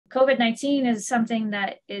COVID-19 is something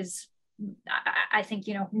that is, I think,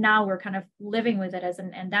 now we're kind of living with it as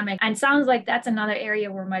an endemic. And sounds like that's another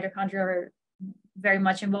area where mitochondria are very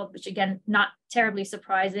much involved, which again, not terribly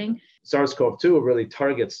surprising. SARS-CoV-2 really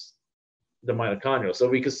targets the mitochondria.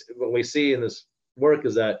 So what we see in this work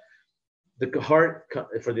is that the heart,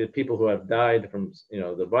 for the people who have died from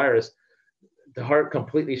the virus, the heart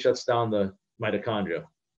completely shuts down the mitochondria.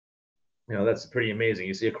 That's pretty amazing.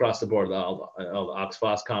 You see across the board, all the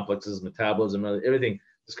oxphos complexes, metabolism, everything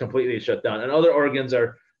is completely shut down. And other organs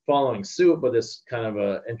are following suit, but this kind of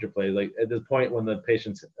a interplay. Like at this point when the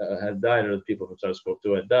patients had died, or the people from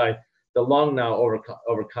SARS-CoV-2 had died, the lung now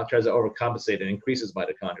tries to overcompensate and increases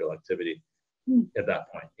mitochondrial activity at that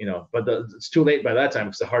point. But it's too late by that time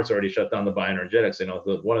because the heart's already shut down the bioenergetics.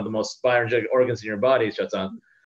 One of the most bioenergetic organs in your body shuts down.